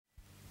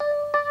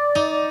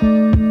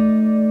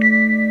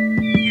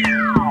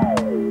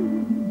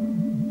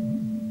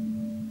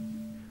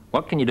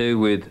What can you do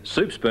with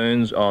soup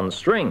spoons on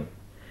string?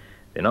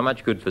 They're not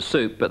much good for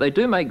soup, but they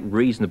do make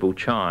reasonable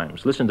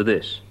chimes. Listen to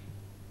this.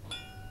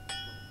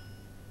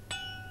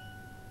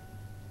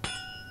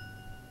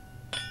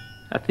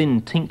 A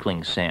thin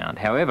tinkling sound.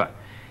 However,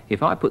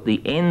 if I put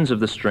the ends of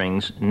the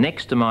strings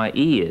next to my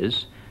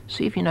ears,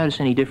 see if you notice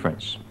any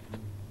difference.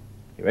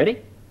 You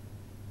ready?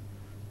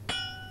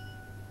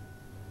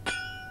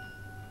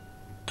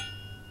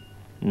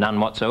 None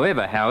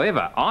whatsoever.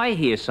 However, I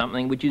hear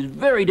something which is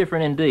very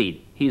different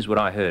indeed. Here's what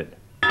I heard.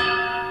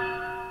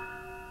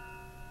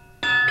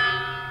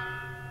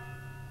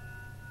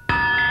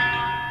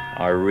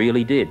 I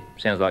really did.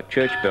 Sounds like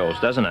church bells,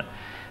 doesn't it?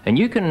 And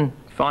you can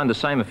find the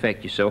same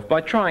effect yourself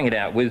by trying it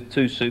out with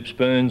 2 soup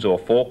spoons or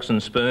forks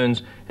and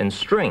spoons and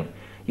string.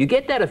 You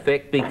get that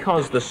effect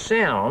because the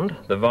sound,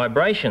 the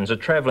vibrations, are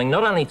travelling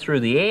not only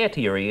through the air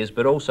to your ears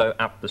but also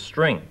up the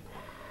string.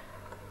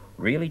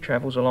 Really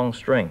travels along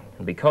string.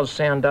 And because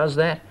sound does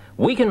that,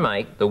 we can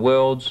make the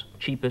world's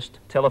cheapest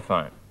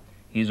telephone.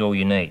 Here's all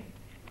you need.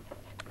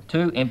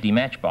 2 empty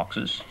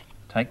matchboxes.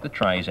 Take the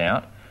trays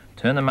out,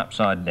 turn them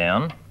upside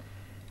down,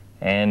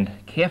 and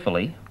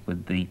carefully,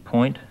 with the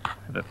point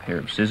of a pair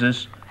of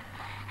scissors,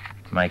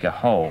 make a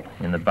hole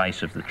in the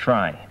base of the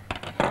tray.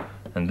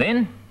 And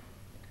then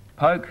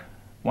poke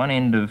one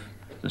end of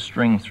the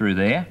string through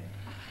there,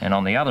 and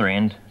on the other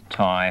end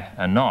tie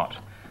a knot.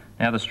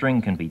 Now the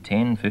string can be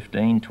 10,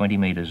 15, 20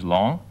 metres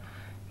long.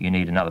 You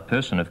need another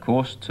person, of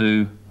course,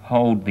 to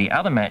hold the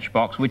other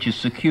matchbox, which is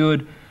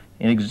secured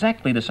in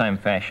exactly the same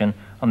fashion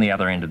on the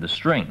other end of the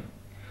string.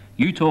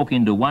 You talk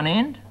into one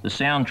end, the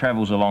sound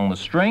travels along the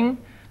string,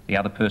 the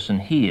other person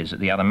hears at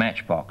the other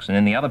matchbox, and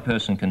then the other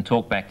person can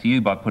talk back to you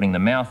by putting the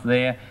mouth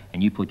there,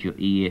 and you put your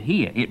ear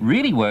here. It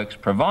really works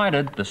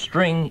provided the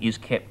string is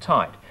kept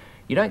tight.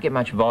 You don't get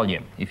much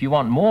volume. If you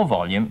want more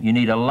volume, you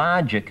need a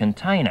larger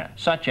container,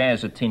 such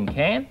as a tin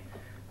can,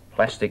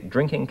 plastic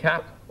drinking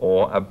cup,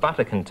 or a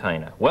butter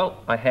container.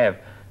 Well, I have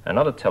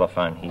another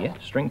telephone here,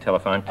 string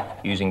telephone,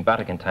 using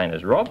butter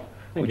containers. Rob,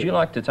 would you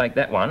like to take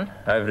that one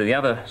over to the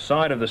other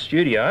side of the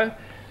studio?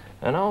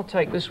 And I'll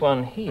take this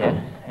one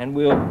here and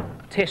we'll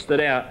test it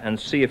out and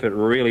see if it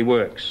really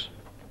works.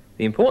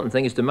 The important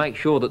thing is to make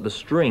sure that the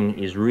string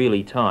is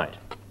really tight.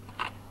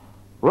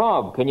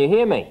 Rob, can you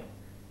hear me?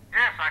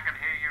 Yes, I can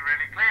hear you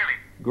really clearly.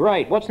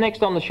 Great. What's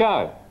next on the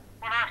show?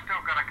 Well, I've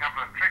still got a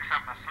couple of tricks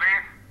up my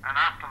sleeve, and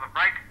after the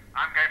break,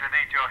 I'm going to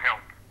need your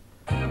help.